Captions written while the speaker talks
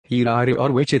Here are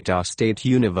your Wichita State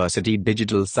University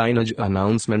digital signage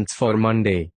announcements for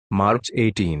Monday, March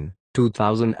 18,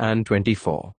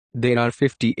 2024. There are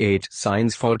 58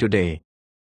 signs for today.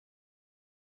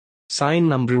 Sign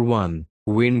number 1.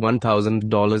 Win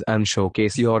 $1,000 and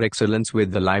showcase your excellence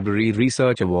with the Library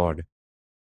Research Award.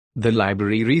 The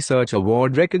Library Research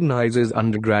Award recognizes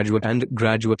undergraduate and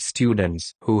graduate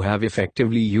students who have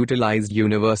effectively utilized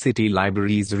university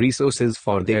libraries' resources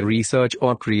for their research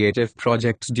or creative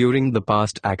projects during the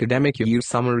past academic year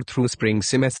summer through spring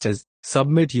semesters.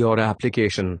 Submit your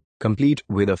application, complete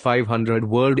with a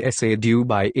 500-word essay due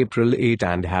by April 8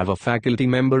 and have a faculty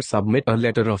member submit a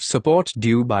letter of support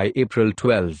due by April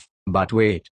 12. But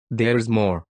wait, there's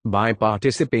more. By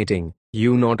participating,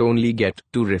 you not only get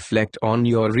to reflect on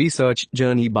your research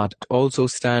journey but also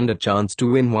stand a chance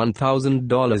to win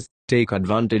 $1,000. Take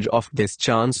advantage of this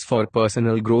chance for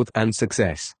personal growth and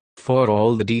success. For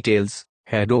all the details,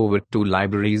 head over to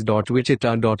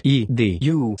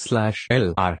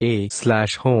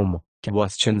libraries.wichita.edu/LRA/home.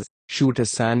 Questions, shoot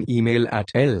us an email at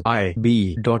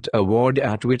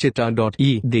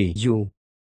lib.award@wichita.edu.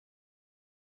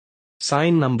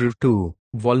 Sign number 2.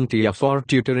 Volunteer for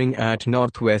tutoring at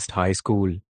Northwest High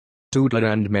School. Tutor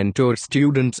and mentor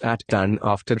students at an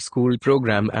after-school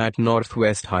program at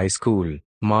Northwest High School,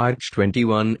 March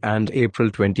 21 and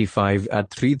April 25 at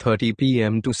 3:30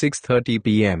 p.m. to 6:30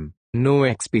 p.m. No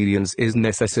experience is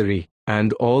necessary,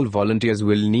 and all volunteers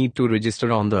will need to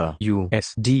register on the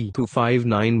USD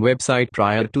 259 website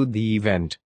prior to the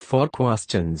event. For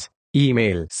questions,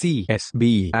 email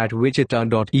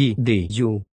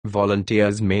csb@wichita.edu.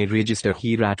 Volunteers may register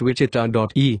here at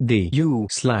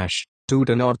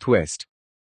wichita.edu/tutor-northwest.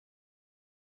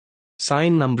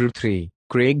 Sign number 3.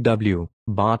 Craig W.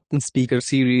 Barton Speaker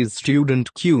Series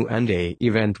Student Q&A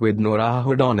event with Nora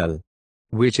O'Donnell.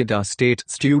 Wichita State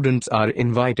students are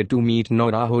invited to meet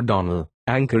Nora O'Donnell,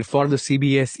 anchor for the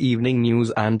CBS Evening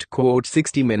News and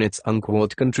 "60 Minutes"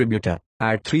 contributor,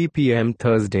 at 3 p.m.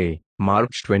 Thursday,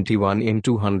 March 21 in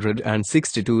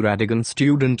 262 Radigan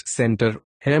Student Center,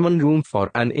 Hammond Room for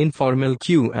an informal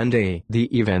Q&A. The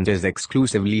event is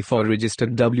exclusively for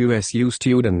registered WSU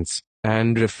students,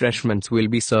 and refreshments will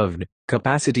be served.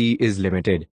 Capacity is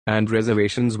limited, and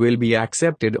reservations will be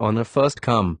accepted on a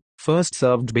first-come,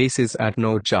 first-served basis at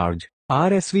no charge.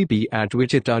 RSVP at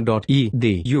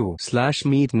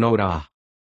wichita.edu/meet Nora.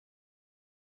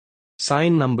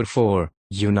 Sign number 4.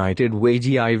 United Way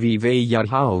GIV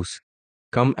Warehouse.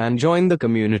 Come and join the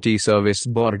Community Service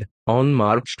Board on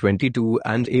March 22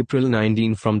 and April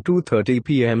 19 from 2:30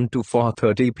 p.m. to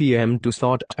 4:30 p.m. to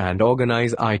sort and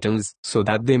organize items so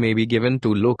that they may be given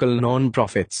to local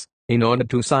non-profits. In order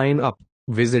to sign up,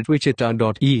 visit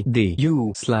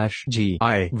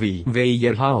wichita.edu/GIV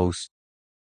Warehouse.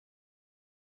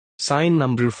 Sign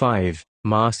number 5.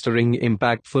 Mastering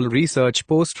Impactful Research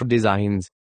Poster Designs.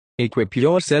 Equip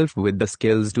yourself with the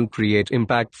skills to create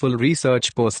impactful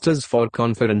research posters for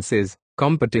conferences,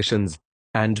 competitions,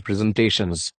 and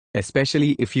presentations,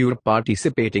 especially if you're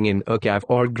participating in a CAF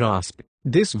or GRASP.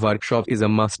 This workshop is a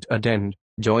must-attend.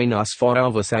 Join us for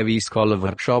our Savvy Scholar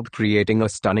workshop creating a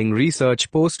stunning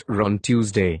research poster on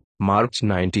Tuesday, March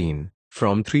 19,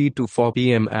 from 3 to 4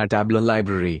 p.m. at Abla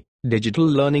Library, Digital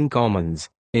Learning Commons,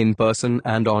 in person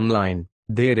and online.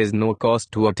 There is no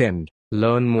cost to attend.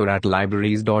 Learn more at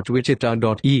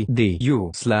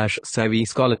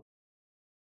libraries.wichita.edu/savvyscholar.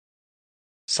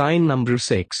 Sign number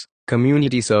 6.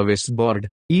 Community Service Board,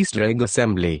 Easter Egg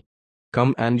Assembly.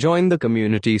 Come and join the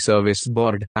Community Service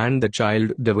Board and the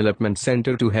Child Development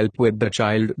Center to help with the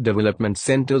Child Development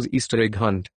Center's Easter Egg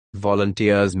Hunt.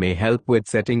 Volunteers may help with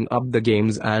setting up the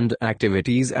games and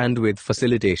activities and with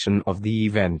facilitation of the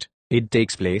event. It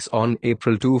takes place on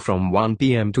April 2 from 1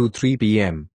 p.m. to 3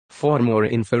 p.m. For more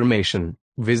information,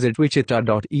 visit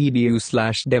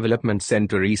wichita.edu/development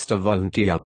center Easter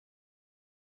Volunteer.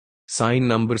 Sign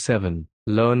number 7.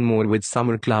 Learn more with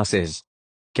summer classes.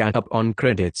 Catch up on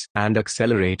credits and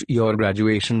accelerate your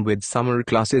graduation with summer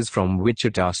classes from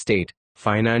Wichita State.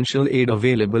 Financial aid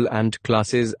available and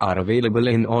classes are available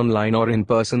in online or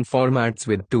in-person formats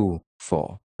with 2,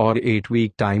 4, or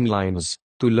 8-week timelines.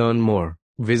 To learn more,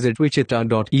 visit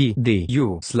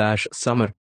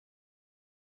wichita.edu/summer.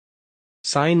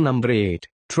 Sign number 8.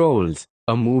 Trolls,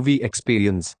 a movie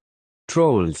experience.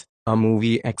 Trolls, a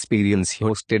movie experience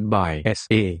hosted by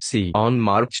SAC on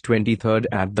March 23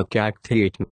 at the CAC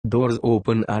Theatre. Doors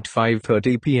open at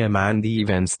 5:30 p.m. and the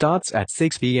event starts at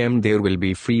 6 p.m. There will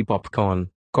be free popcorn,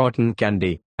 cotton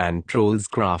candy, and Trolls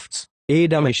crafts.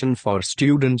 Admission for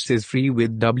students is free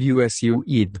with WSU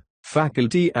ETH.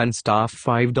 Faculty and staff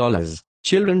 $5.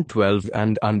 Children 12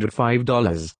 and under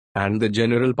 $5. and the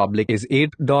general public is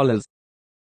 $8.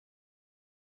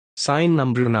 Sign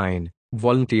number 9.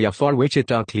 Volunteer for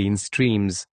Wichita Clean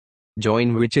Streams.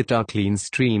 Join Wichita Clean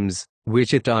Streams,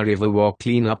 Wichita River Walk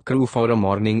cleanup crew for a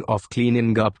morning of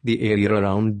cleaning up the area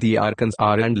around the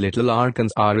Arkansas and Little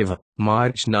Arkansas River,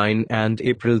 March 9 and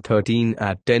April 13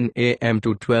 at 10 a.m.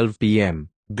 to 12 p.m.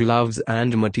 Gloves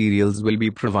and materials will be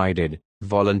provided.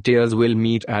 Volunteers will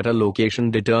meet at a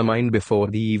location determined before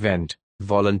the event.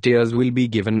 Volunteers will be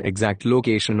given exact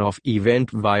location of event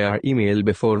via email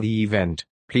before the event.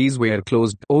 Please wear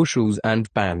closed-toe shoes and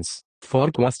pants.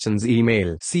 For questions,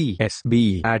 email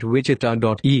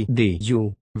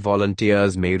csb@wichita.edu.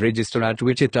 Volunteers may register at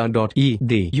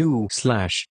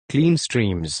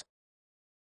wichita.edu/cleanstreams.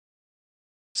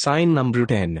 Sign number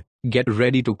 10. Get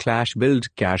ready to Clash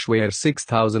Build Cash, where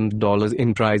 $6,000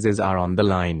 in prizes are on the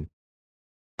line.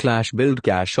 Clash Build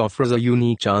Cash offers a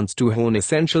unique chance to hone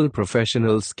essential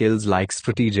professional skills like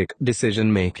strategic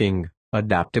decision-making,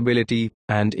 adaptability,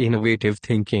 and innovative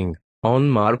thinking. On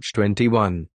March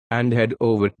 21, and head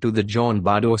over to the John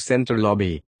Bardow Center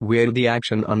lobby, where the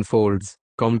action unfolds.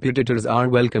 Competitors are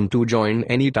welcome to join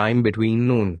anytime between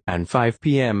noon and 5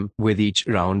 p.m., with each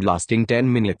round lasting 10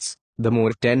 minutes. The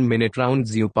more 10-minute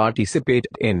rounds you participate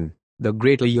in, the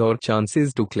greater your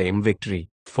chances to claim victory.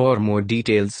 For more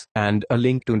details and a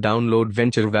link to download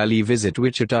Venture Valley, visit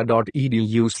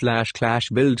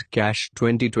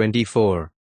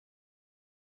wichita.edu/clashbuildcash2024.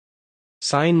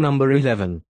 Sign number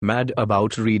 11. Mad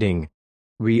about reading.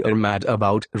 We are mad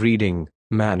about reading.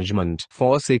 Management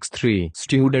 463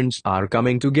 students are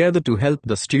coming together to help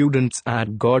the students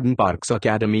at Gordon Parks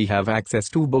Academy have access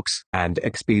to books and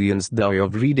experience the joy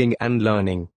of reading and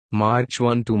learning. March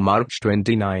 1 to March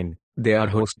 29, they are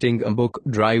hosting a book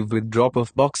drive with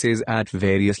drop-off boxes at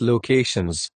various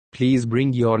locations. Please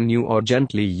bring your new or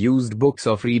gently used books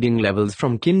of reading levels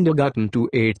from kindergarten to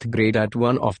 8th grade at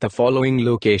one of the following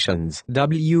locations: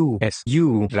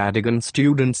 WSU Radigan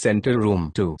Student Center,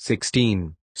 Room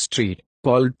 216, Street,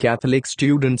 Paul Catholic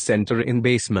Student Center in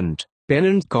basement,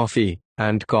 Pennant Coffee,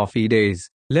 and Coffee Days.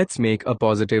 Let's make a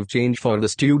positive change for the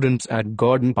students at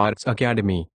Gordon Parks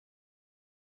Academy.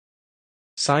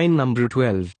 Sign number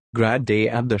 12. Grad Day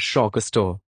at the Shocker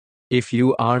Store. If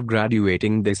you are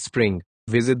graduating this spring,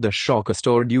 visit the Shocker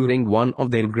Store during one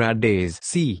of their grad days.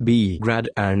 CB Grad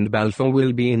and Balfour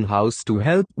will be in-house to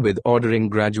help with ordering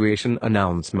graduation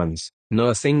announcements,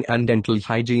 nursing and dental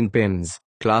hygiene pins,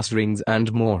 class rings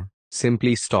and more.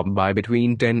 Simply stop by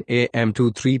between 10 a.m.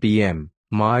 to 3 p.m.,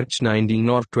 March 19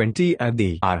 or 20 at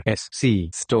the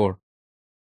RSC store.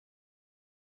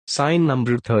 Sign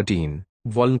number 13.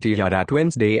 Volunteer at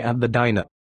Wednesday at the Diner.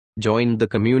 Join the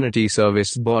Community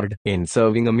Service Board in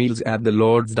serving a meals at the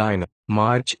Lord's Diner,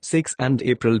 March 6 and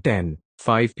April 10,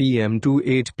 5 p.m. to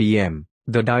 8 p.m.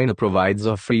 The diner provides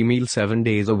a free meal 7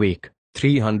 days a week,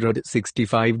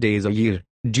 365 days a year.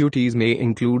 Duties may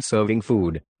include serving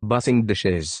food, bussing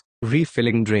dishes,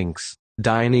 refilling drinks,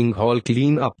 dining hall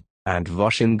cleanup, and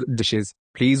washing dishes.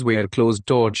 Please wear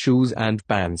closed-toed shoes and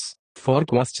pants. For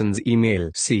questions,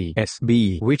 email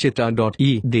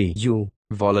csb@wichita.edu.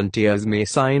 Volunteers may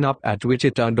sign up at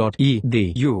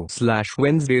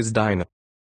wichita.edu/WednesdaysDiner.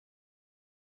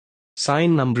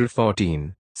 Sign number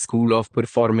 14. School of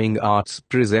Performing Arts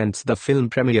presents the film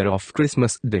premiere of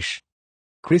Christmas Dish.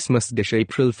 Christmas Dish,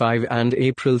 April 5 and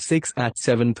April 6 at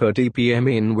 7:30 p.m.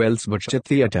 in Wellsboro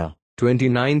Theatre,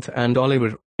 29th and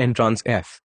Oliver, entrance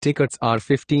F. Tickets are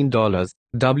 $15.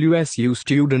 WSU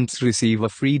students receive a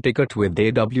free ticket with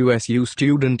their WSU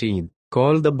student ID.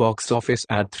 Call the box office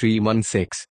at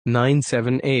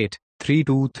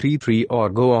 316-978-3233 or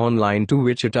go online to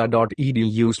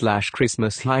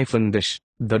wichita.edu/Christmas-dish.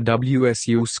 The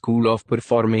WSU School of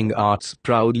Performing Arts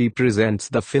proudly presents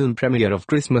the film premiere of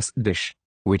Christmas Dish,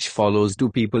 which follows two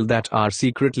people that are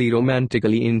secretly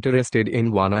romantically interested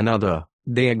in one another.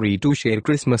 They agree to share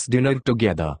Christmas dinner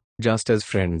together, just as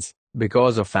friends,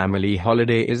 because a family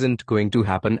holiday isn't going to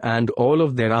happen and all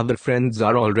of their other friends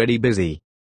are already busy.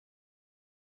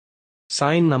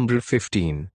 Sign number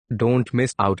 15. Don't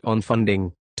miss out on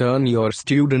funding. Turn your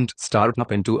student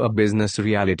startup into a business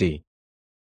reality.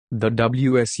 The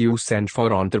WSU Center for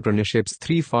Entrepreneurship's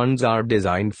 3 funds are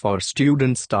designed for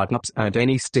student startups at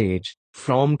any stage,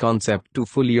 from concept to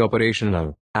fully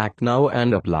operational. Act now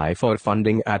and apply for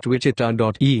funding at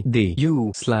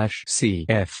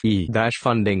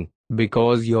wichita.edu/CFE-funding,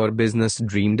 because your business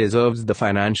dream deserves the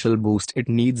financial boost it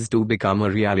needs to become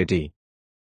a reality.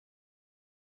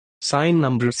 Sign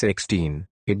number 16.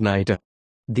 Igniter.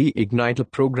 The Igniter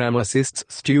program assists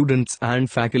students and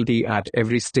faculty at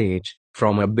every stage,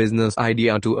 from a business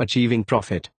idea to achieving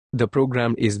profit. The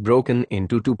program is broken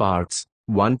into 2 parts.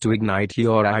 one to ignite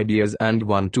your ideas and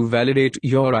one to validate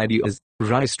your ideas.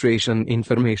 Registration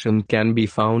information can be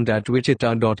found at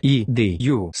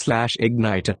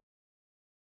wichita.edu/ignite.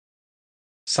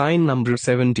 Sign number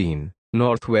 17,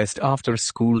 Northwest After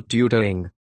School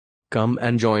Tutoring. Come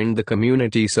and join the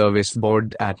Community Service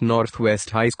Board at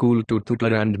Northwest High School to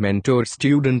tutor and mentor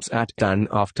students at an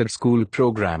after-school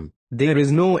program. There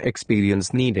is no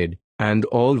experience needed, and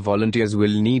all volunteers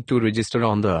will need to register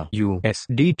on the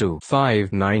USD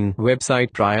 259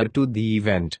 website prior to the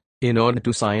event. In order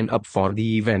to sign up for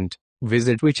the event,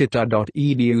 visit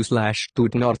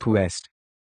wichita.edu/tutnorthwest.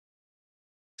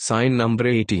 Sign number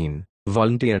 18,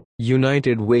 Volunteer,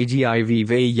 United Way GIV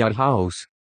Warehouse.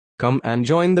 Come and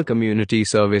join the Community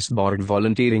Service Board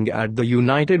volunteering at the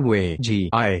United Way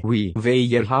GIV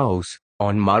Warehouse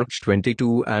on March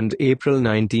 22 and April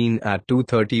 19 at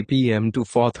 2:30 p.m. to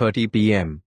 4:30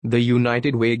 p.m. The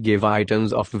United Way Give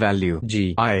Items of Value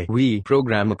GIV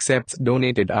program accepts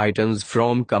donated items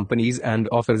from companies and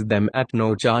offers them at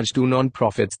no charge to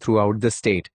non-profits throughout the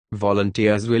state.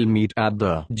 Volunteers will meet at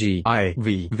the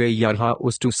GIV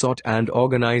warehouse to sort and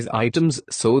organize items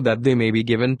so that they may be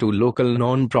given to local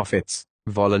non-profits.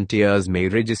 Volunteers may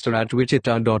register at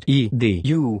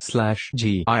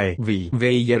wichita.edu/GIV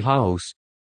warehouse.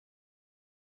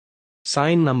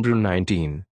 Sign number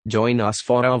 19. Join us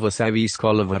for our Savvy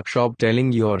Scholar workshop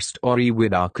telling your story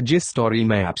with ArcGIS Story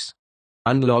Maps.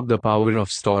 Unlock the power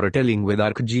of storytelling with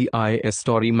ArcGIS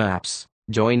Story Maps.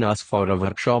 Join us for a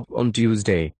workshop on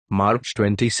Tuesday, March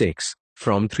 26,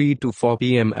 from 3 to 4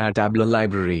 p.m. at Abla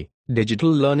Library,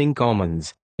 Digital Learning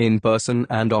Commons, in person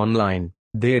and online.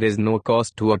 There is no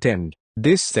cost to attend.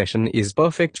 This session is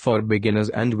perfect for beginners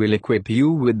and will equip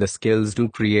you with the skills to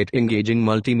create engaging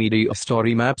multimedia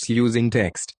story maps using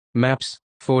text, maps,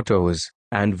 photos,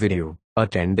 and video.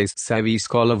 Attend this Savvy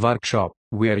Scholar workshop,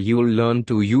 where you'll learn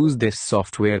to use this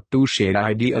software to share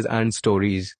ideas and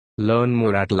stories. Learn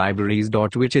more at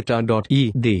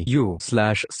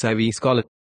libraries.wichita.edu/SavvyScholar.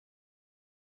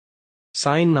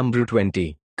 Sign number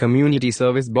 20, Community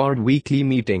Service Board Weekly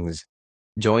Meetings.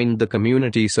 Join the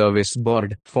Community Service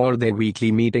Board for their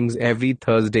weekly meetings every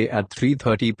Thursday at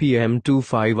 3:30 p.m. to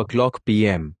 5:00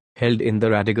 p.m., held in the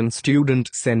Radigan Student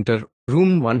Center,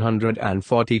 Room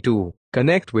 142.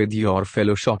 Connect with your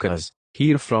fellow shockers,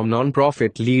 hear from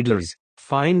non-profit leaders,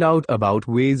 find out about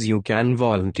ways you can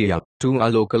volunteer to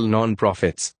our local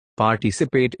non-profits,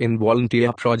 participate in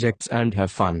volunteer projects and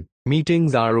have fun.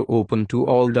 Meetings are open to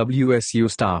all WSU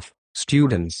staff,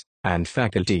 students, and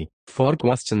faculty. For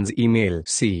questions, email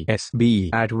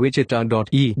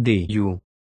csb@wichita.edu.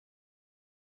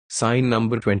 Sign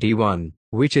number 21,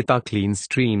 Wichita Clean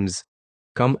Streams.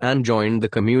 Come and join the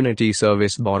Community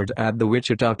Service Board at the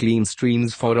Wichita Clean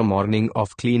Streams for a morning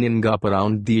of cleaning up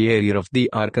around the area of the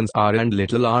Arkansas and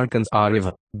Little Arkansas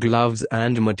River. Gloves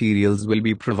and materials will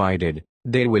be provided.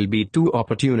 There will be two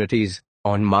opportunities,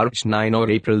 on March 9 or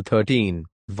April 13.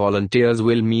 Volunteers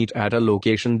will meet at a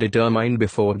location determined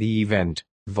before the event.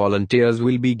 Volunteers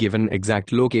will be given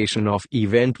exact location of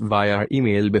event via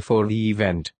email before the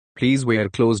event. Please wear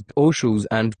closed-toe shoes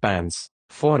and pants.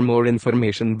 For more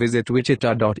information, visit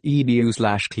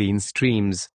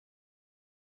wichita.edu/cleanstreams.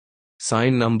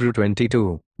 Sign number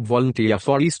 22, Volunteer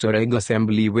for Easter Egg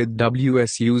Assembly with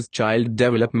WSU's Child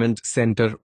Development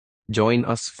Center. Join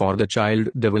us for the Child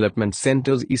Development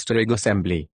Center's Easter Egg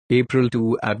Assembly, April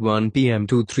 2 at 1 p.m.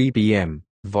 to 3 p.m.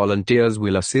 Volunteers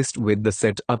will assist with the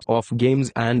setup of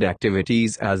games and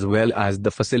activities as well as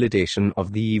the facilitation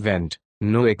of the event.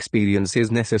 No experience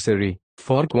is necessary.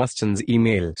 For questions,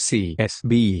 email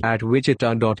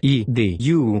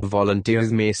csb@wichita.edu.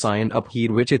 Volunteers may sign up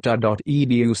here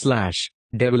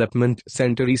wichita.edu/development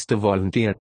center Easter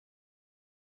volunteer.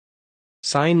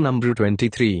 Sign number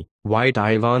 23, Why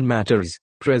Taiwan Matters,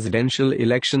 Presidential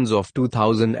Elections of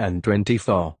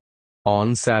 2024.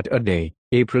 On Saturday,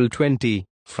 April 20,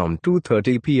 from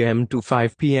 2:30 p.m. to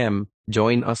 5 p.m.,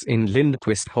 join us in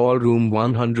Lindquist Hall Room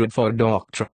 100 for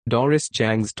Dr. Doris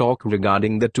Chang's talk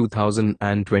regarding the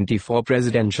 2024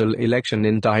 presidential election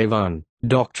in Taiwan.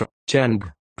 Dr. Chang,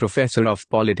 Professor of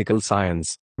Political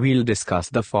Science, will discuss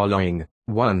the following.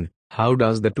 1. How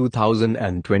does the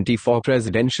 2024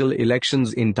 presidential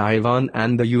elections in Taiwan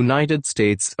and the United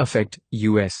States affect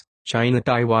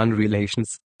U.S.-China-Taiwan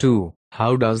relations? 2.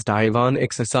 How does Taiwan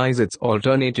exercise its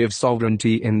alternative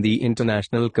sovereignty in the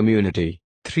international community?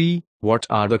 3. What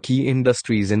are the key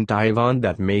industries in Taiwan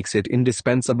that makes it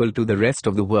indispensable to the rest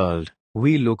of the world?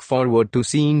 We look forward to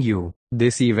seeing you.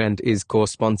 This event is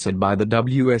co-sponsored by the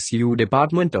WSU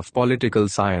Department of Political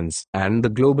Science and the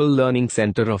Global Learning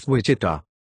Center of Wichita.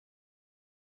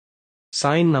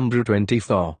 Sign number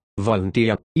 24,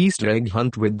 Volunteer Easter egg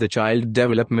hunt with the Child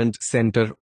Development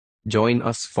Center. Join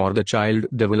us for the Child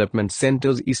Development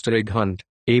Center's Easter egg hunt,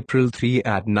 April 3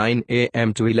 at 9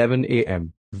 a.m. to 11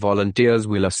 a.m. Volunteers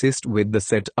will assist with the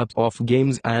setup of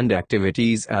games and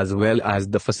activities as well as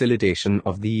the facilitation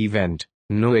of the event.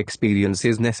 No experience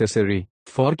is necessary.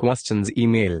 For questions,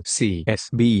 email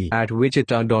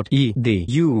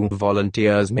csb@wichita.edu.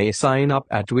 Volunteers may sign up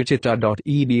at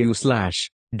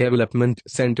wichita.edu/Development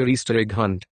Center Easter egg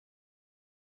hunt.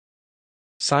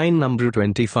 Sign number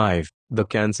 25. The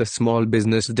Kansas Small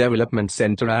Business Development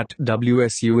Center at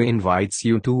WSU invites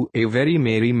you to a very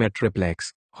merry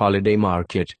Metroplex holiday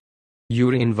market.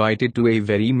 You're invited to a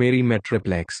very merry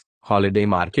Metroplex holiday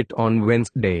market on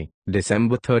Wednesday,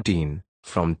 December 13,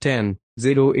 from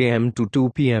 10:00 a.m. to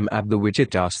 2 p.m. at the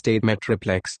Wichita State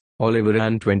Metroplex, Oliver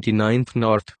and 29th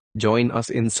North. Join us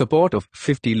in support of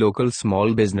 50 local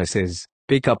small businesses.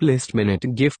 Pick up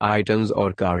last-minute gift items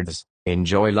or cards.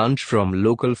 Enjoy lunch from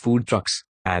local food trucks,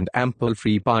 and ample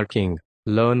free parking.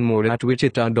 Learn more at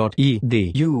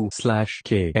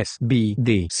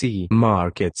wichita.edu/KSBDC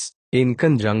Markets. In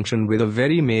conjunction with a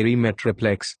very merry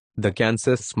Metroplex, the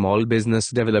Kansas Small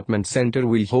Business Development Center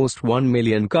will host 1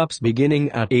 million cups beginning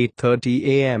at 8:30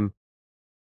 a.m.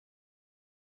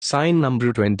 Sign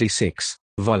number 26.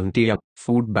 Volunteer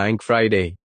Food Bank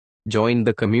Friday. Join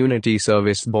the Community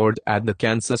Service Board at the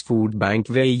Kansas Food Bank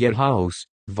Warehouse.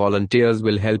 Volunteers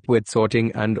will help with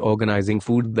sorting and organizing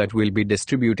food that will be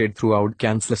distributed throughout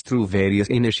Kansas through various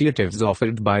initiatives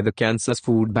offered by the Kansas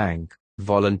Food Bank.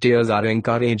 Volunteers are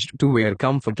encouraged to wear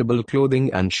comfortable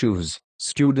clothing and shoes.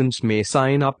 Students may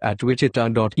sign up at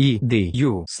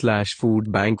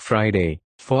wichita.edu/foodbankfriday.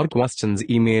 For questions,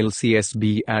 email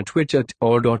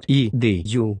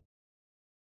csb@wichita.edu.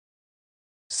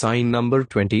 Sign number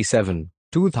 27.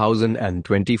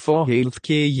 2024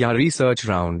 Healthcare Research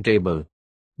Roundtable.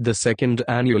 The second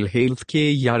annual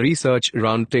Healthcare Research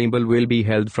Roundtable will be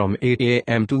held from 8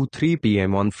 a.m. to 3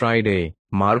 p.m. on Friday,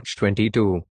 March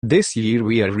 22. This year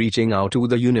we are reaching out to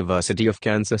the University of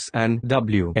Kansas and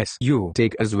WSU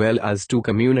Tech as well as to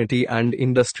community and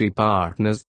industry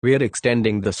partners. We are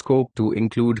extending the scope to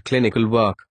include clinical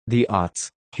work, the arts,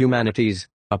 humanities,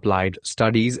 applied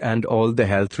studies and all the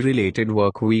health-related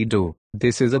work we do.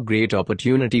 This is a great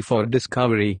opportunity for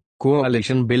discovery,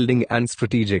 coalition building and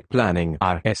strategic planning.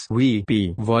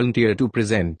 RSVP volunteer to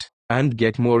present, and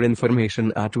get more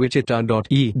information at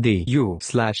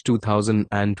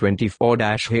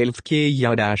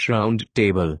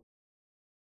wichita.edu/2024-healthcare-roundtable.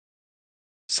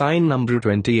 Sign number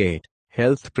 28.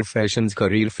 Health Professions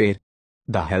Career Fair.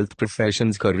 The Health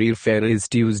Professions Career Fair is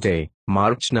Tuesday,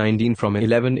 March 19 from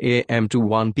 11 a.m. to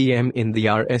 1 p.m. in the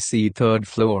RSC 3rd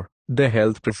floor. The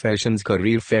Health Professions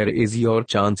Career Fair is your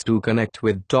chance to connect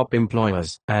with top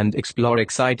employers and explore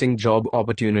exciting job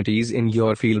opportunities in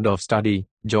your field of study.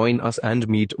 Join us and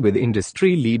meet with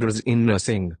industry leaders in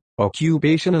nursing,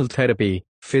 occupational therapy,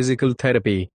 physical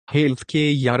therapy,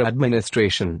 healthcare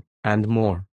administration, and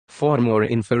more. For more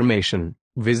information,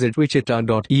 visit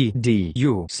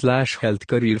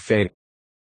wichita.edu/healthcareerfair.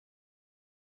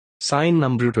 Sign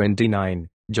number 29.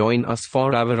 Join us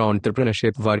for our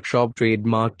entrepreneurship workshop,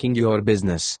 Trademarking Your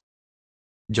Business.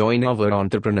 Join our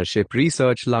entrepreneurship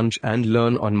research lunch and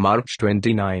learn on March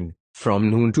 29, from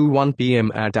noon to 1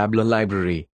 p.m. at Abla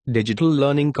Library, Digital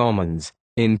Learning Commons,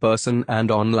 in person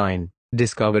and online.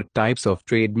 Discover types of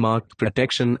trademark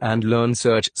protection and learn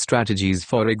search strategies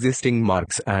for existing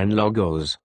marks and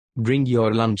logos. Bring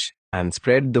your lunch and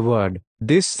spread the word.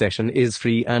 This session is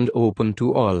free and open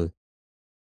to all.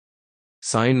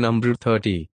 Sign number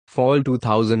 30. Fall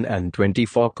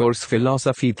 2024 course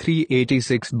Philosophy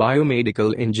 386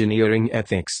 Biomedical Engineering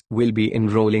Ethics will be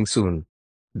enrolling soon.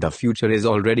 The future is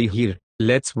already here.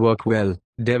 Let's work well.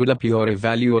 Develop your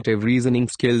evaluative reasoning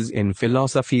skills in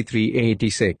Philosophy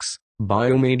 386.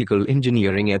 Biomedical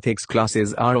Engineering Ethics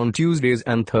classes are on Tuesdays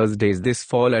and Thursdays this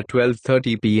fall at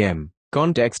 12:30 p.m.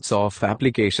 Contexts of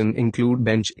application include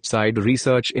bench-side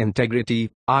research,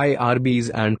 integrity, IRBs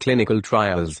and clinical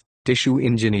trials, tissue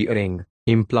engineering,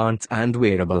 implants and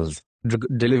wearables, drug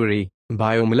delivery,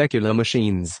 biomolecular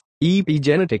machines,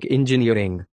 epigenetic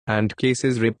engineering, and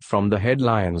cases ripped from the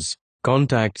headlines.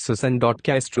 Contact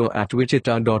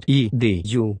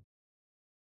susan.castro@wichita.edu.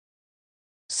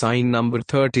 Sign number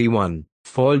 31.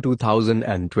 Fall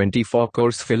 2024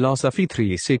 course Philosophy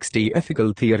 360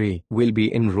 Ethical Theory will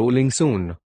be enrolling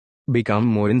soon. Become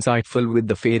more insightful with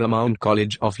the Fairmount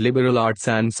College of Liberal Arts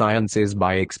and Sciences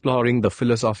by exploring the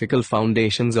philosophical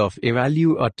foundations of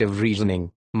evaluative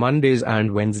reasoning, Mondays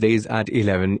and Wednesdays at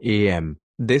 11 a.m.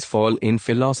 This fall in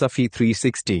Philosophy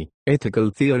 360. Ethical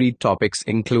theory topics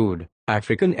include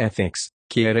African ethics,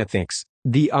 care ethics,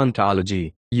 the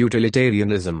ontology,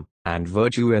 utilitarianism, and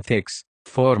virtue ethics.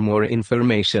 For more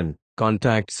information,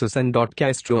 contact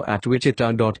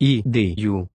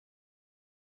susan.castro@wichita.edu.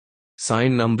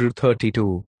 Sign number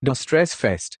 32, The Stress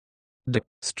Fest. The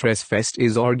Stress Fest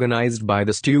is organized by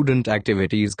the Student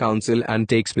Activities Council and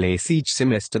takes place each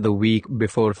semester the week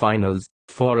before finals.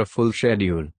 For a full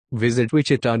schedule, visit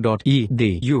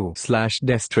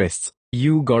wichita.edu/destress.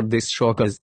 You got this,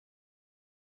 shockers.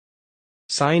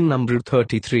 Sign number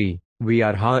 33, We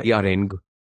are hiring.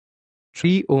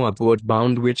 Trio Upward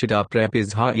Bound Wichita Prep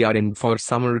is hiring for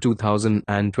summer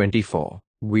 2024.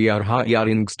 We are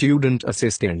hiring student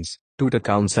assistants, tutor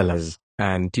counselors,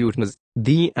 and tutors.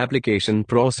 The application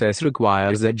process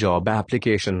requires a job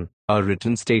application, a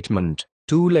written statement,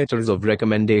 2 letters of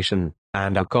recommendation,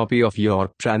 and a copy of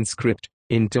your transcript.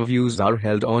 Interviews are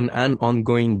held on an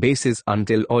ongoing basis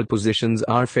until all positions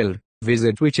are filled.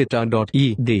 Visit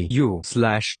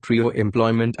wichita.edu/trio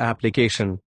employment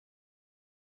application.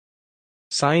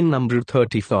 Sign number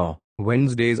 34,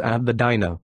 Wednesdays at the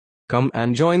Diner. Come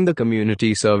and join the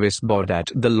Community Service Board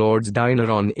at the Lord's Diner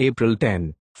on April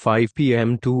 10, 5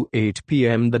 p.m. to 8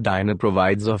 p.m. The diner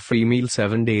provides a free meal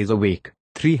 7 days a week,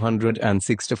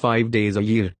 365 days a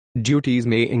year. Duties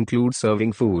may include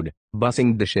serving food,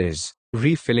 bussing dishes,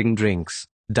 refilling drinks,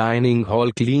 dining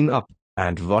hall cleanup,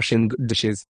 and washing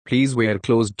dishes. Please wear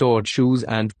closed-toed shoes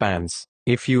and pants.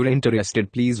 If you're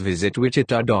interested, please visit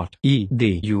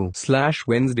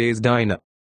wichita.edu/WednesdaysDiner.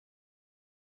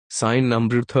 Sign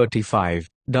number 35,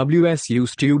 WSU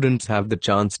students have the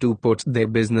chance to put their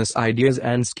business ideas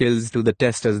and skills to the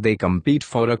test as they compete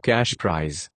for a cash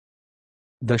prize.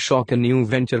 The Shock a New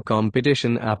Venture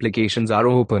competition applications are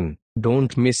open.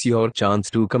 Don't miss your chance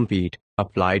to compete.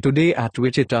 Apply today at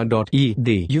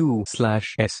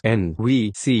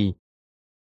wichita.edu/snvc.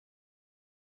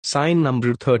 Sign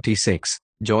number 36,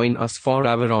 Join us for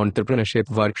our entrepreneurship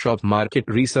workshop, Market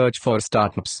Research for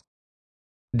Startups.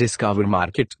 Discover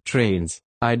market trends,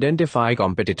 identify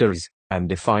competitors, and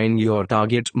define your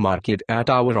target market at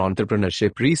our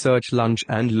entrepreneurship research lunch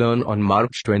and learn on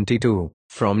March 22,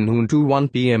 from noon to 1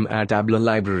 p.m. at Abla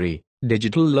Library,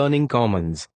 Digital Learning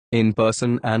Commons, in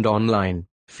person and online.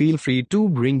 Feel free to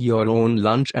bring your own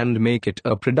lunch and make it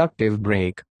a productive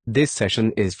break. This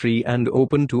session is free and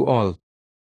open to all.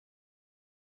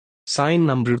 Sign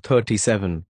number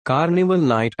 37, Carnival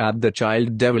Night at the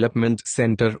Child Development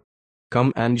Center.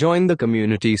 Come and join the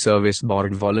Community Service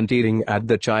Board volunteering at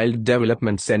the Child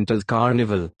Development Center's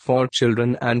Carnival for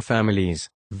children and families.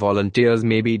 Volunteers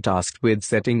may be tasked with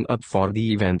setting up for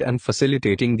the event and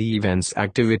facilitating the event's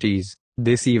activities.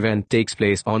 This event takes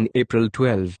place on April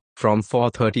 12, from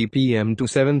 4:30 p.m. to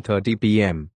 7:30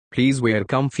 p.m. Please wear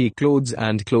comfy clothes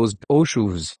and closed-toe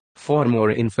shoes. For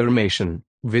more information,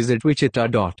 visit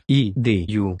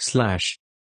wichita.edu/.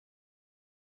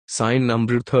 Sign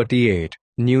number 38,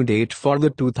 New date for the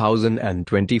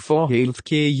 2024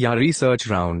 Healthcare Research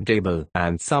Roundtable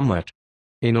and Summit.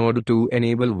 In order to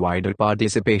enable wider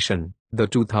participation, the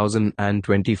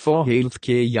 2024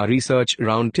 Healthcare Research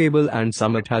Roundtable and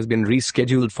Summit has been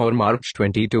rescheduled for March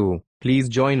 22. Please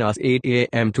join us 8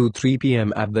 a.m. to 3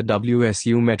 p.m. at the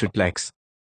WSU Metroplex.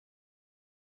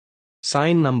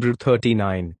 Sign number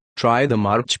 39, Try the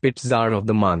March Pizza of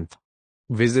the Month.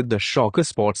 Visit the Shocker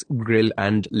Sports Grill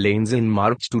and Lanes in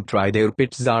March to try their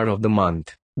Pizza of the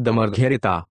Month, the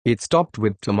Margherita. It's topped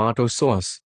with tomato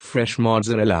sauce, fresh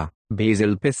mozzarella,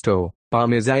 basil pesto,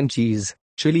 parmesan cheese,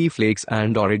 chili flakes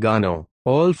and oregano,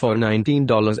 all for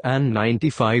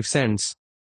 $19.95.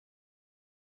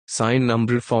 Sign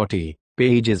number 40,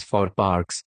 Pages for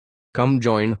Parks. Come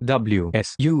join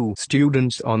WSU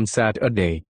students on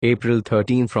Saturday, April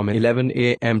 13 from 11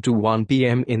 a.m. to 1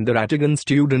 p.m. in the Rattigan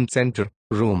Student Center,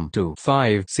 room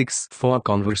 256 for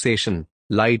conversation,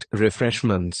 light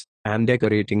refreshments, and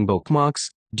decorating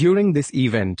bookmarks. During this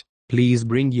event, please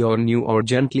bring your new or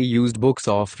gently used books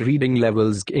of reading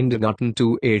levels kindergarten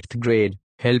to 8th grade.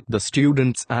 Help the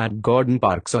students at Gordon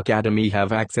Parks Academy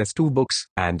have access to books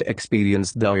and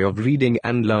experience the joy of reading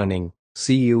and learning.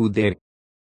 See you there.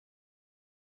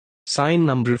 Sign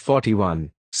number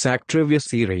 41, SAC Trivia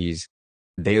Series.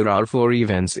 There are 4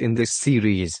 events in this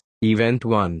series. Event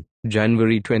 1,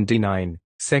 January 29,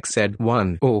 Sex Ed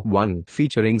 101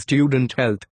 featuring student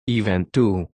health. Event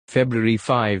 2, February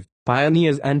 5,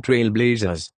 Pioneers and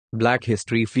Trailblazers, Black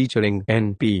History featuring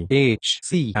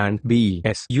NPHC and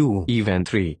BSU. Event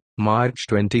 3, March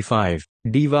 25,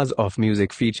 Divas of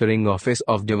Music featuring Office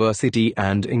of Diversity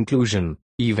and Inclusion.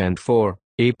 Event 4,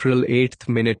 April 8,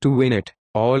 Minute to Win It.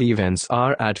 All events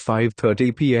are at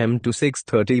 5:30 p.m. to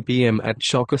 6:30 p.m. at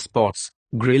Shocker Sports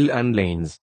Grill and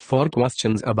Lanes, For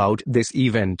questions about this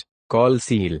event, call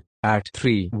SEAL at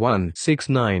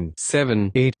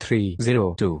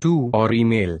 3169783022 or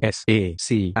email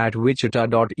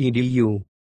sac@wichita.edu.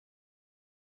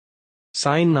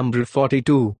 Sign number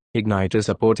 42, Igniter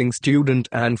supporting student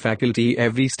and faculty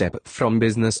every step from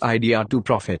business idea to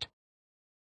profit.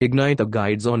 Igniter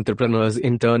guides entrepreneurs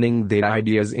in turning their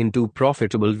ideas into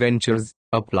profitable ventures.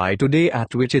 Apply today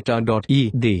at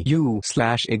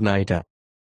wichita.edu/igniter.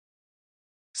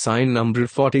 Sign number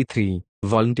 43,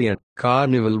 Volunteer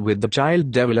Carnival with the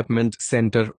Child Development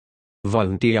Center.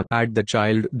 Volunteer at the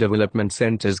Child Development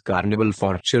Center's Carnival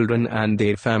for Children and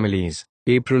their families,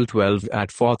 April 12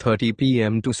 at 4:30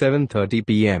 p.m. to 7:30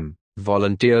 p.m.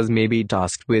 Volunteers may be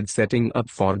tasked with setting up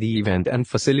for the event and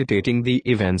facilitating the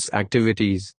event's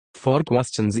activities. For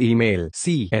questions, email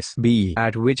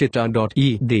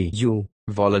csb@wichita.edu.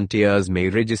 Volunteers may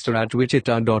register at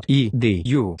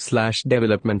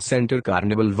wichita.edu/development center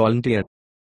carnival volunteer.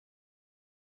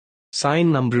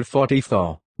 Sign number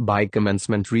 44, Buy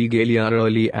commencement regalia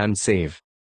early and save.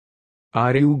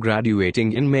 Are you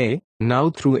graduating in May?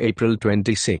 Now through April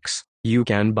 26, you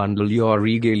can bundle your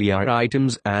regalia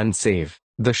items and save.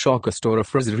 The Shocker Store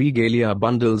offers regalia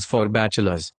bundles for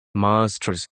bachelor's,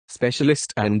 master's,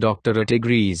 specialist and doctorate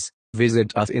degrees.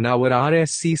 Visit us in our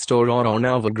RSC store or on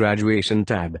our graduation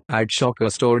tab at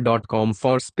shockerstore.com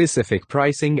for specific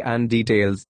pricing and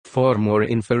details. For more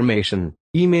information,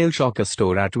 email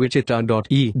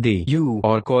shockerstore@wichita.edu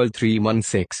or call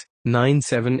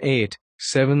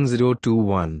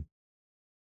 316-978-7021.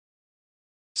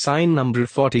 Sign number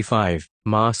 45,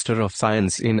 Master of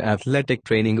Science in Athletic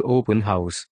Training Open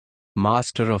House.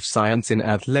 Master of Science in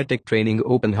Athletic Training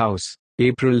Open House,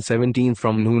 April 17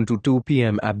 from noon to 2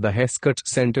 p.m. at the Heskett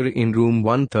Center in room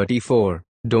 134.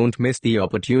 Don't miss the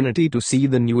opportunity to see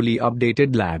the newly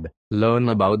updated lab, learn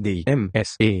about the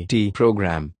MSAT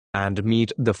program, and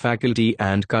meet the faculty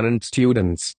and current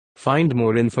students. Find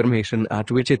more information at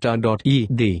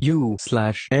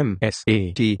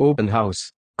wichita.edu/MSAT Open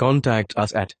House. Contact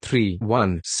us at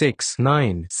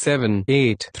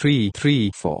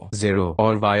 316-978-3340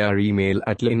 or via email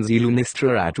at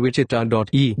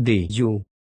lindsaylunistra@wichita.edu.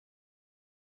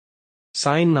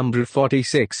 Sign number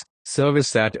 46, Service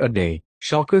Saturday,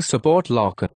 Shocker Support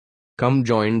Locker. Come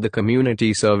join the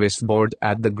Community Service Board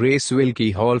at the Grace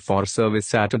Wilkie Hall for Service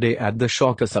Saturday at the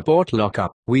Shocker Support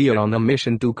Locker. We are on a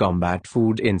mission to combat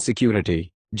food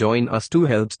insecurity. Join us to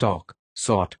help stock,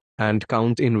 sort, and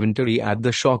count inventory at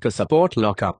the Shocker Support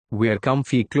Locker. Wear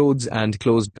comfy clothes and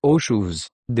closed-toe shoes.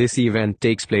 This event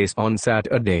takes place on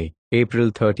Saturday, April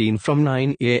 13 from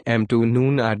 9 a.m. to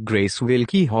noon at Grace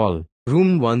Wilkie Hall,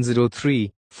 room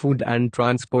 103. Food and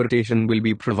transportation will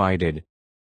be provided.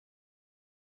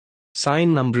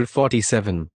 Sign number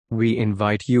 47, we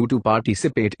invite you to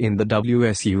participate in the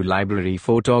WSU Library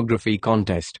Photography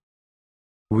Contest.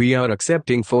 We are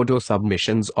accepting photo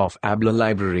submissions of ABLA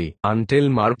Library until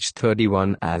March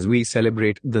 31 as we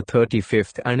celebrate the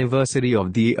 35th anniversary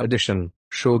of the edition.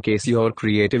 Showcase your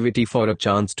creativity for a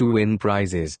chance to win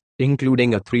prizes,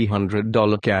 including a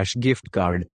 $300 cash gift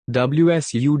card,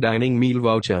 WSU dining meal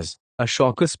vouchers, a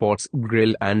Shocker Sports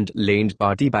Grill and Laned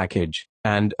Party package,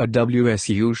 and a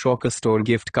WSU Shocker Store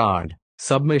gift card.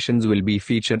 Submissions will be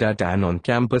featured at an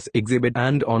on-campus exhibit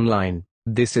and online.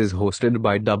 This is hosted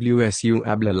by WSU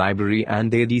ABLA Library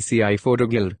and ADCI Photo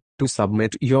Guild. To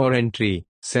submit your entry,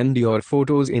 send your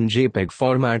photos in JPEG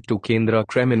format to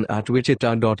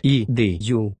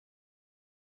kendrakremin@wichita.edu.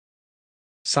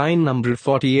 Sign number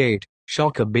 48,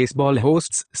 Shocker Baseball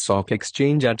hosts Sock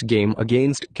Exchange at game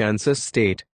against Kansas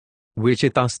State.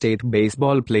 Wichita State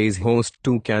Baseball plays host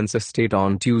to Kansas State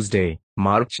on Tuesday,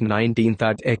 March 19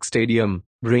 at X Stadium.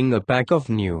 Bring a pack of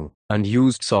new and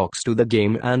used socks to the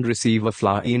game and receive a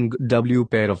flying W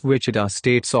pair of Wichita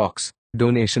State socks.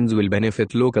 Donations will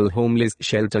benefit local homeless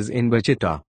shelters in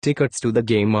Wichita. Tickets to the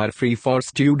game are free for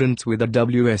students with a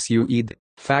WSU ED.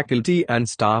 Faculty and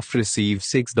staff receive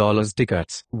 $6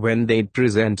 tickets when they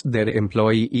present their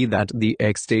employee ED at the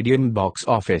X Stadium box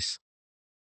office.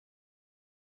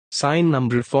 Sign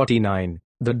number 49,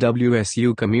 the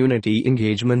WSU Community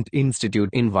Engagement Institute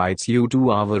invites you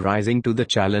to our Rising to the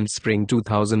Challenge Spring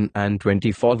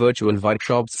 2024 virtual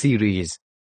workshop series.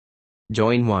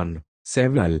 Join one,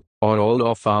 several, or all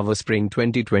of our Spring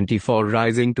 2024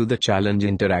 Rising to the Challenge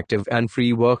interactive and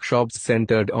free workshops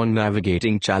centered on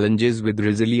navigating challenges with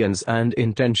resilience and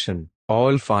intention.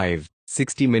 All 5,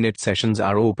 60-minute sessions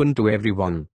are open to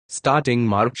everyone, starting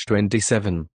March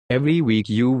 27. Every week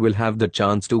you will have the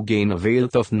chance to gain a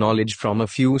wealth of knowledge from a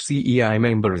few CEI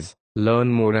members.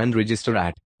 Learn more and register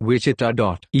at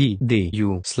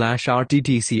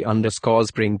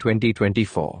wichita.edu/rttc_spring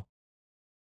 2024.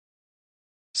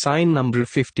 Sign number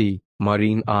 50,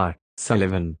 Marine R.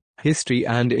 Sullivan, History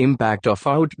and Impact of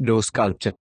Outdoor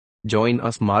Sculpture. Join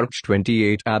us March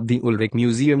 28 at the Ulrich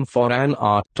Museum for an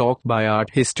art talk by art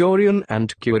historian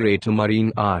and curator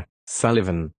Marine R.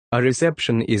 Sullivan. A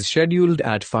reception is scheduled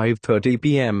at 5:30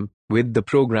 p.m., with the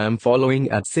program following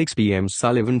at 6 p.m.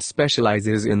 Sullivan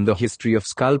specializes in the history of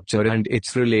sculpture and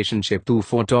its relationship to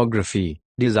photography,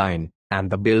 design, and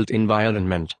the built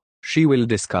environment. She will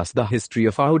discuss the history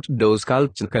of outdoor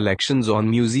sculpture collections on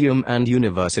museum and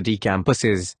university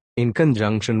campuses, in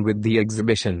conjunction with the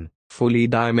exhibition, Fully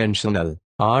Dimensional,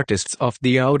 Artists of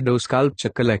the Outdoor Sculpture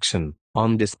Collection,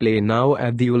 on display now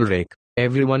at the Ulrich.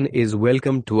 Everyone is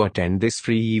welcome to attend this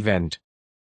free event.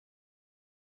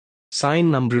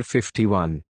 Sign number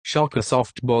 51, Shocker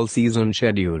Softball Season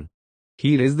Schedule.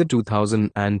 Here is the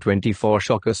 2024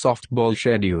 Shocker Softball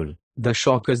Schedule. The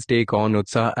Shockers take on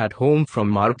Utah at home from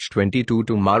March 22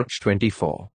 to March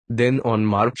 24. Then on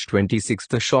March 26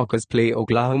 the Shockers play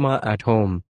Oklahoma at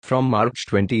home. From March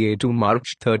 28 to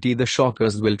March 30 the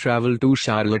Shockers will travel to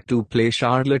Charlotte to play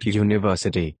Charlotte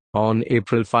University. On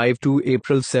April 5 to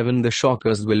April 7 the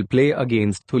Shockers will play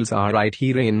against Tulsa right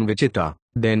here in Wichita.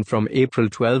 Then from April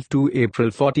 12 to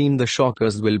April 14 the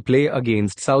Shockers will play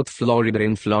against South Florida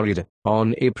in Florida.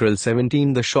 On April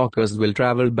 17 the Shockers will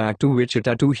travel back to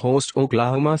Wichita to host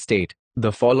Oklahoma State.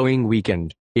 The following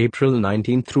weekend, April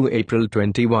 19 through April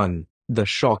 21, the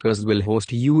Shockers will host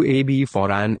UAB for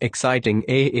an exciting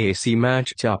AAC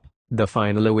matchup. The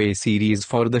final away series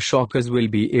for the Shockers will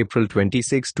be April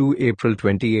 26 to April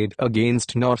 28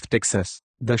 against North Texas.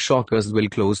 The Shockers will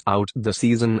close out the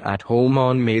season at home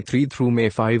on May 3 through May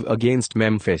 5 against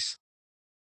Memphis.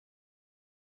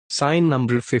 Sign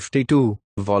number 52,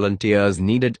 Volunteers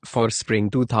needed for Spring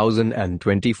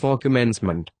 2024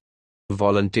 commencement.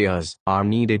 Volunteers are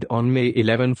needed on May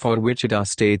 11 for Wichita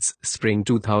State's Spring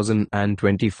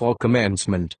 2024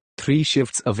 commencement. 3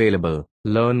 shifts available.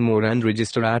 Learn more and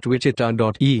register at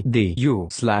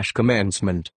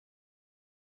wichita.edu/commencement.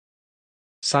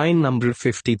 Sign number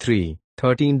 53,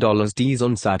 $13 teas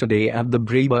on Saturday at the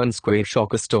Brayburn Square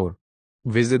Shocker Store.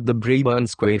 Visit the Brayburn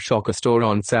Square Shocker Store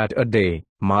on Saturday,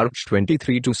 March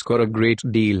 23 to score a great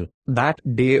deal. That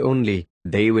day only,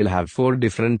 they will have 4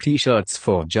 different t-shirts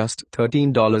for just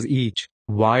 $13 each,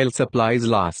 while supplies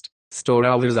last. Store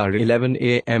hours are 11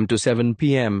 a.m. to 7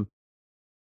 p.m.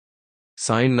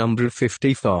 Sign number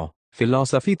 54,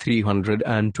 Philosophy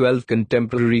 312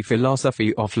 Contemporary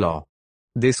Philosophy of Law.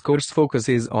 This course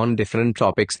focuses on different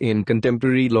topics in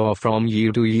contemporary law from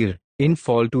year to year. In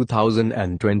fall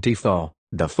 2024,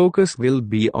 the focus will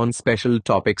be on special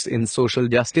topics in social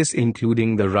justice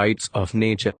including the rights of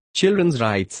nature, children's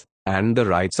rights, and the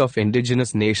rights of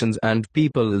indigenous nations and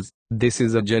peoples. This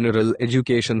is a general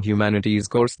education humanities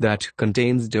course that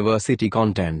contains diversity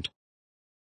content.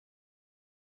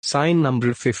 Sign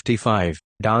number 55,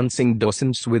 Dancing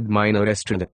Docents with Minor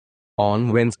Estrada.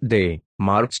 On Wednesday,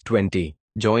 March 20,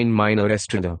 join Minor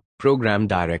Estrada, Program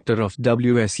Director of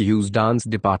WSU's Dance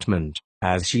Department,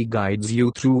 as she guides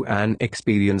you through an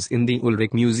experience in the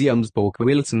Ulrich Museum's Poke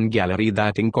Wilson Gallery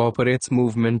that incorporates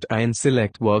movement and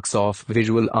select works of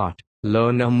visual art.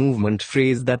 Learn a movement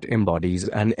phrase that embodies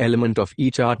an element of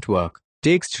each artwork,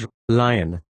 texture,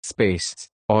 line, space,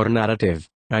 or narrative,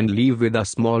 and leave with a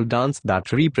small dance that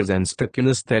represents the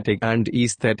kinesthetic and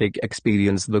aesthetic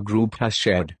experience the group has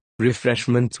shared.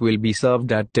 Refreshments will be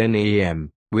served at 10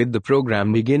 a.m., with the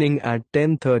program beginning at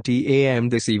 10:30 a.m.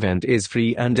 This event is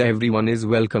free and everyone is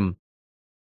welcome.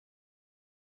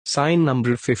 Sign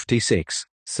number 56,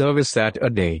 Service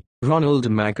Saturday, Ronald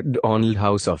McDonald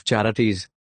House of Charities.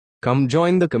 Come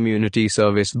join the Community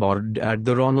Service Board at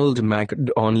the Ronald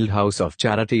McDonald House of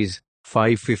Charities,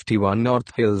 551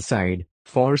 North Hillside,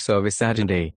 for Service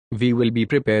Saturday. We will be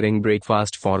preparing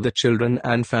breakfast for the children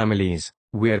and families.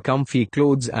 Wear comfy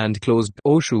clothes and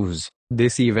closed-toe shoes.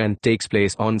 This event takes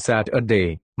place on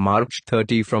Saturday, March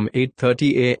 30 from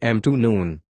 8:30 a.m. to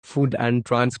noon. Food and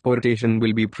transportation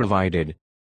will be provided.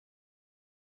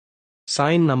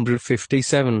 Sign number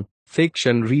 57,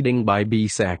 Fiction Reading by B.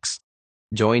 Sachs.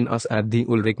 Join us at the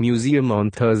Ulrich Museum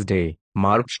on Thursday,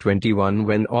 March 21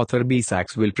 when author B.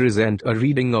 Sachs will present a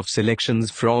reading of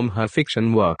selections from her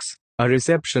fiction works. A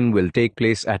reception will take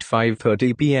place at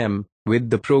 5:30 p.m.,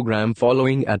 with the program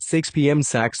following at 6 p.m.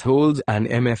 Sachs holds an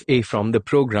MFA from the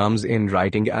programs in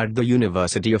writing at the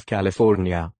University of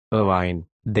California, Irvine.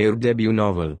 Their debut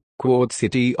novel, quote,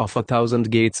 City of a Thousand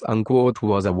Gates, unquote,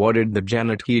 was awarded the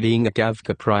Janet Heading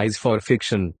Kafka Prize for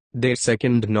Fiction. Their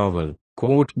second novel,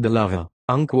 quote, The Lover,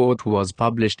 unquote, was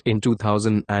published in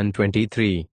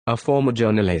 2023. A former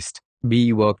journalist,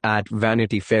 B worked at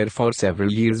Vanity Fair for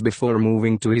several years before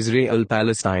moving to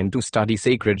Israel-Palestine to study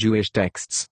sacred Jewish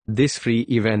texts. This free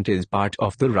event is part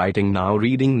of the Writing Now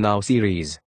Reading Now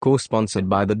series, co-sponsored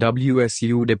by the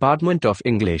WSU Department of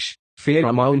English,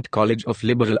 Fairmount College of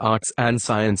Liberal Arts and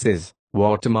Sciences,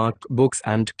 Watermark Books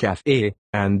and Cafe,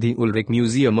 and the Ulrich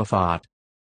Museum of Art.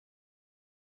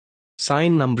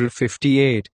 Sign number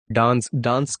 58, Dance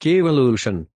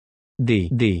Evolution. The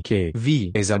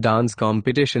DKV is a dance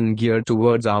competition geared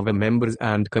towards our members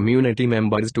and community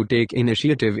members to take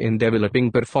initiative in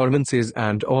developing performances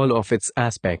and all of its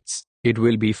aspects. It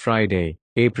will be Friday,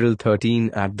 April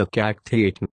 13 at the CAC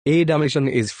Theatre. Admission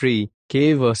is free.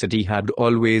 K-Versity had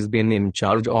always been in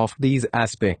charge of these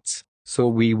aspects, so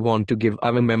we want to give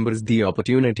our members the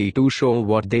opportunity to show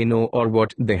what they know or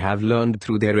what they have learned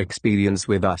through their experience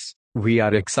with us. We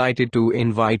are excited to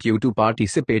invite you to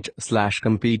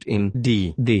participate/compete in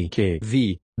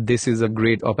DKV. This is a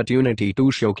great opportunity to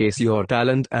showcase your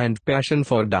talent and passion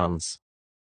for dance.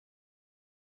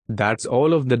 That's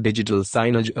all of the digital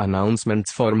signage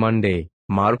announcements for Monday,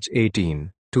 March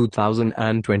 18,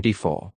 2024.